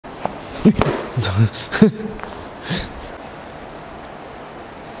Mic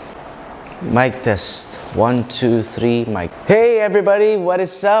test. 1, 2, 3, mic. Hey everybody, what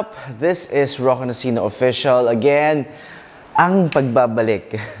is up? This is Rocco Nacino official again. Ang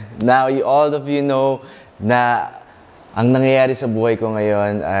pagbabalik. Now, all of you know na ang nangyayari sa buhay ko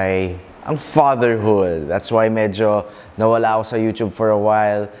ngayon ay ang fatherhood. That's why medyo nawala ako sa YouTube for a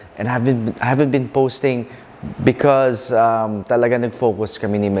while and I haven't been posting because talaga nag-focus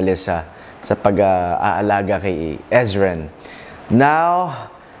kami ni Melissa sa pag-aalaga kay Ezren. Now,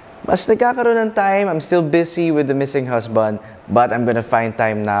 mas nagkakaroon ng time. I'm still busy with the missing husband, but I'm gonna find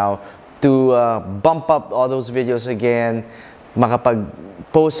time now to bump up all those videos again,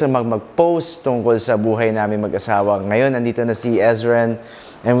 makapag-post na mag-post tungkol sa buhay namin mag-asawa. Ngayon, nandito na si Ezren,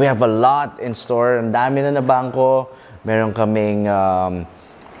 and we have a lot in store. Ang dami na bangko. Meron kaming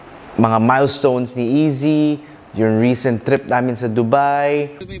mga milestones ni Easy, yung recent trip namin sa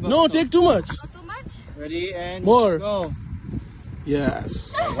Dubai. No, take too much. Not too much? Ready and more. Go.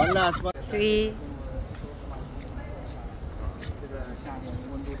 Yes. One last one. 3.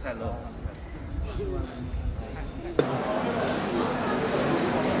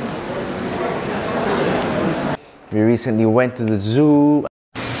 We recently went to the zoo.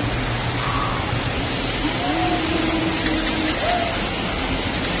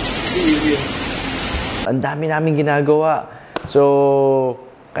 Ang dami namin ginagawa. So,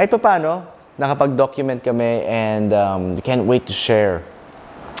 kahit pa paano, nakapag-document kami and can't wait to share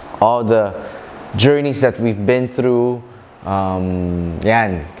all the journeys that we've been through.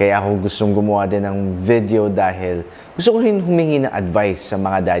 Yan, kaya ako gustong gumawa din ng video dahil gusto ko rin humingi ng advice sa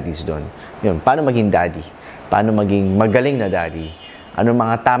mga daddies doon. Yun, paano maging daddy? Paano maging magaling na daddy? Ano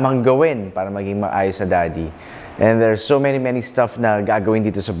mga tamang gawin para maging maayos na daddy? And there's so many stuff na gagawin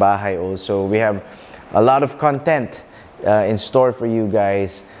dito sa bahay also. We have a lot of content in store for you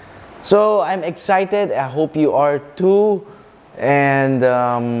guys. So, I'm excited. I hope you are too. And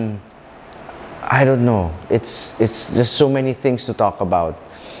I don't know. It's just so many things to talk about.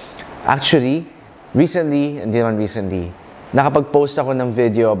 Actually, hindi naman recently, nakapag-post ako ng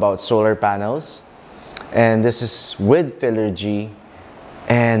video about solar panels. And this is with Philergy.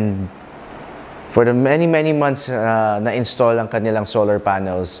 And for the many months na-install ang kanilang solar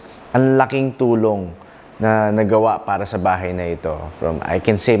panels, ang laking tulong na nagawa para sa bahay na ito. From, I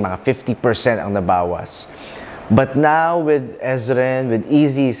can say, mga 50% ang nabawas. But now, with Ezren, with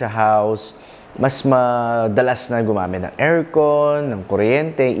Easy sa house, mas madalas na gumamit ng aircon, ng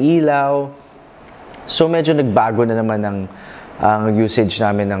kuryente, ilaw. So, medyo nagbago na naman ang usage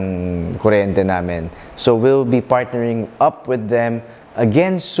namin ng kuryente namin. So, we'll be partnering up with them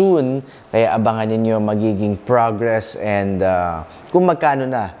again soon. Kaya abangan ninyo magiging progress and kung magkano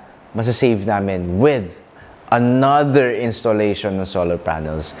na masasave namin with another installation of solar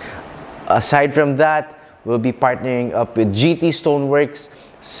panels. Aside from that, we'll be partnering up with GT Stoneworks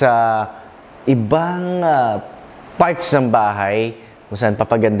sa ibang parts ng bahay kung saan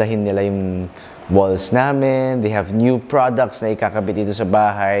papagandahin nila yung walls namin. They have new products na ikakabit dito sa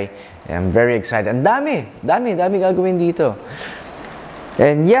bahay. And I'm very excited. Ang dami gagawin dito.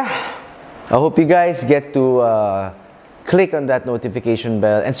 And yeah, I hope you guys get to click on that notification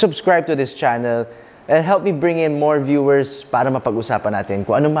bell and subscribe to this channel. And help me bring in more viewers para mapag-usapan natin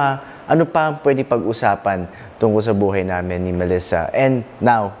kung ano pa ang pwede pag-usapan tungkol sa buhay namin ni Melissa. And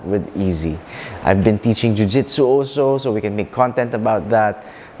now, with Easy. I've been teaching jiu-jitsu also, so we can make content about that.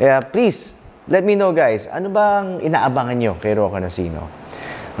 Yeah, please, let me know guys, ano bang inaabangan nyo kay Rocco Nacino?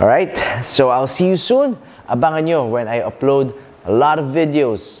 Alright, so I'll see you soon. Abangan nyo when I upload a lot of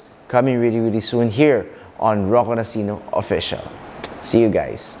videos coming really soon here on Rocco Nacino Official. See you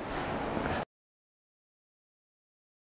guys.